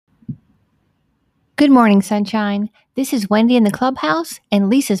Good morning, sunshine. This is Wendy in the clubhouse, and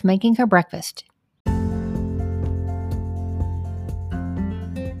Lisa's making her breakfast.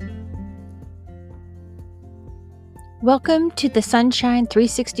 Welcome to the Sunshine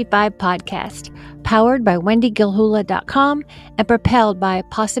 365 podcast, powered by WendyGilhula.com and propelled by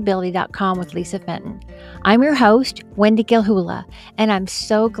Possibility.com with Lisa Fenton. I'm your host, Wendy Gilhula, and I'm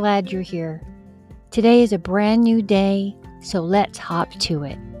so glad you're here. Today is a brand new day, so let's hop to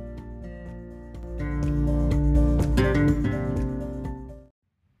it.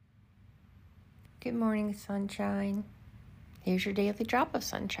 Good morning, sunshine. Here's your daily drop of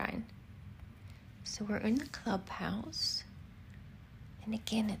sunshine. So we're in the clubhouse, and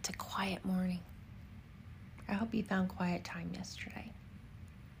again, it's a quiet morning. I hope you found quiet time yesterday.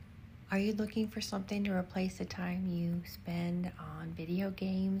 Are you looking for something to replace the time you spend on video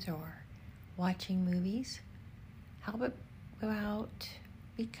games or watching movies? How about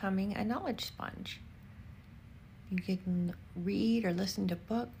becoming a knowledge sponge? You can read or listen to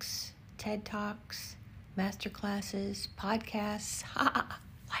books, TED Talks, masterclasses, podcasts,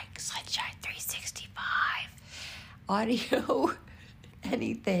 like Sunshine 365, audio,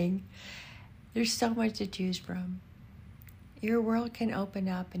 anything. There's so much to choose from. Your world can open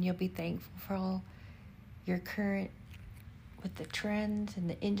up and you'll be thankful for your current with the trends in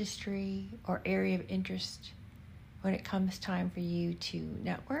the industry or area of interest when it comes time for you to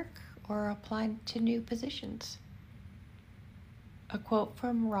network or apply to new positions. A quote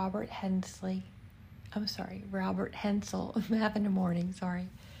from Robert Hensel. I'm having a morning, sorry.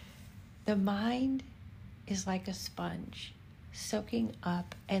 The mind is like a sponge, soaking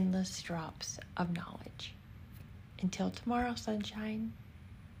up endless drops of knowledge. Until tomorrow, sunshine.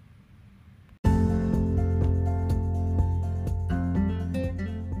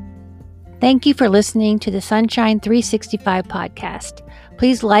 Thank you for listening to the Sunshine 365 podcast.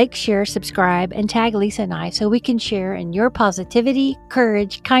 Please like, share, subscribe, and tag Lisa and I so we can share in your positivity,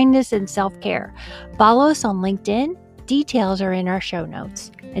 courage, kindness, and self-care. Follow us on LinkedIn. Details are in our show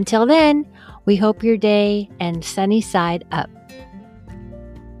notes. Until then, we hope your day and sunny side up.